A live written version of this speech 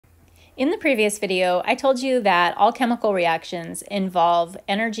In the previous video, I told you that all chemical reactions involve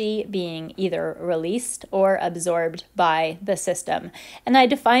energy being either released or absorbed by the system. And I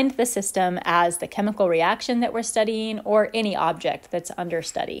defined the system as the chemical reaction that we're studying or any object that's under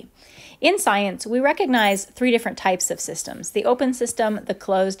study. In science, we recognize three different types of systems: the open system, the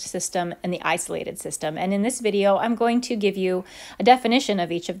closed system, and the isolated system. And in this video, I'm going to give you a definition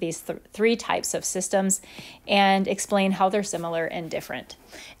of each of these three types of systems and explain how they're similar and different.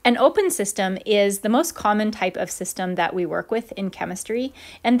 An open system is the most common type of system that we work with in chemistry,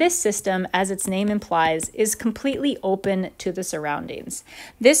 and this system, as its name implies, is completely open to the surroundings.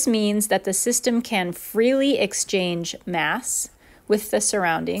 This means that the system can freely exchange mass with the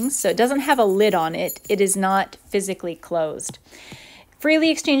surroundings, so it doesn't have a lid on it. It is not physically closed. Freely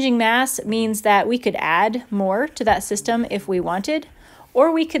exchanging mass means that we could add more to that system if we wanted, or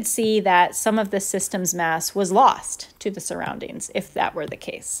we could see that some of the system's mass was lost to the surroundings if that were the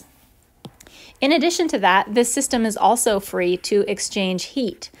case. In addition to that, this system is also free to exchange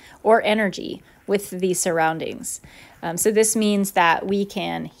heat or energy with the surroundings. So this means that we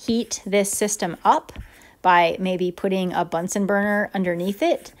can heat this system up by maybe putting a Bunsen burner underneath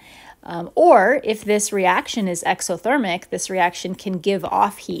it. Or if this reaction is exothermic, this reaction can give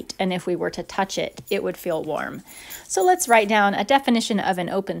off heat, and if we were to touch it, it would feel warm. So let's write down a definition of an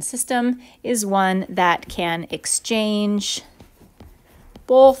open system is one that can exchange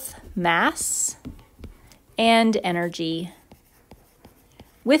both mass and energy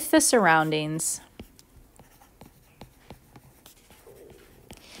with the surroundings.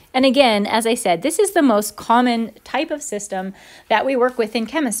 And again, as I said, this is the most common type of system that we work with in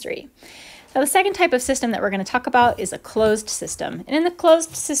chemistry. Now, the second type of system that we're going to talk about is a closed system. And in the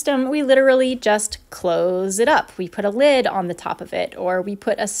closed system, we literally just close it up. We put a lid on the top of it, or we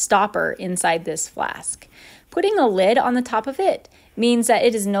put a stopper inside this flask. Putting a lid on the top of it means that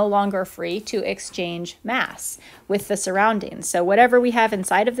it is no longer free to exchange mass with the surroundings. So whatever we have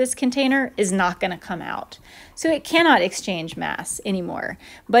inside of this container is not going to come out. So it cannot exchange mass anymore,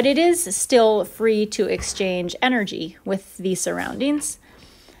 but it is still free to exchange energy with the surroundings.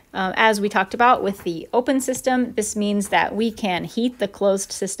 As we talked about with the open system, this means that we can heat the closed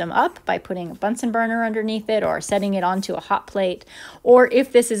system up by putting a Bunsen burner underneath it or setting it onto a hot plate. Or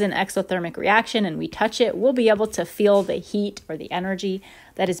if this is an exothermic reaction and we touch it, we'll be able to feel the heat or the energy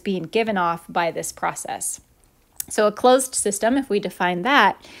that is being given off by this process. So a closed system, if we define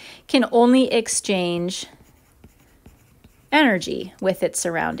that, can only exchange energy with its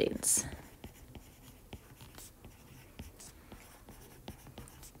surroundings.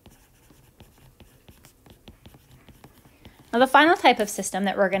 Now, the final type of system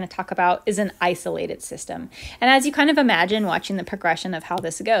that we're going to talk about is an isolated system. And as you kind of imagine watching the progression of how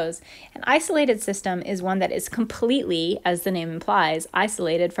this goes, an isolated system is one that is completely, as the name implies,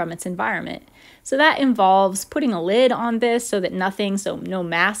 isolated from its environment. So that involves putting a lid on this so that no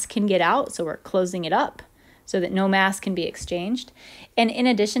mass can get out. So we're closing it up so that no mass can be exchanged. And in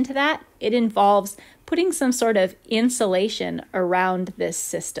addition to that, it involves putting some sort of insulation around this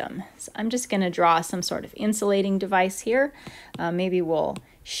system. So I'm just going to draw some sort of insulating device here. Maybe we'll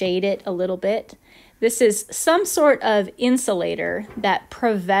shade it a little bit. This is some sort of insulator that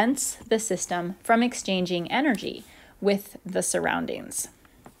prevents the system from exchanging energy with the surroundings.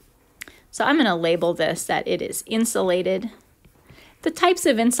 So I'm going to label this that it is insulated. The types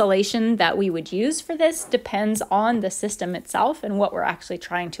of insulation that we would use for this depends on the system itself and what we're actually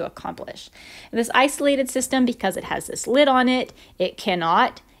trying to accomplish. In this isolated system, because it has this lid on it, it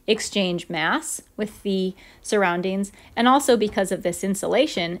cannot exchange mass with the surroundings. And also because of this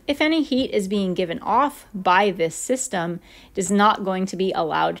insulation, if any heat is being given off by this system, it is not going to be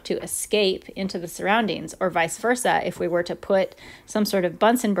allowed to escape into the surroundings, or vice versa. If we were to put some sort of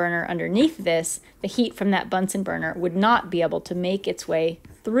Bunsen burner underneath this, the heat from that Bunsen burner would not be able to make its way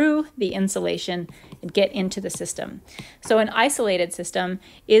through the insulation and get into the system. So an isolated system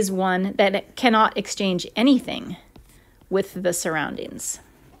is one that cannot exchange anything with the surroundings.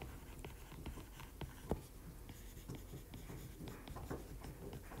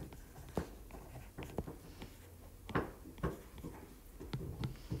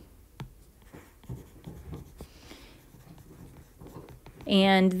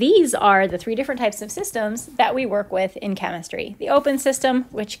 And these are the three different types of systems that we work with in chemistry. The open system,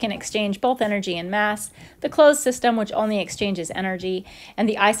 which can exchange both energy and mass, the closed system, which only exchanges energy, and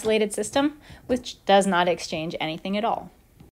the isolated system, which does not exchange anything at all.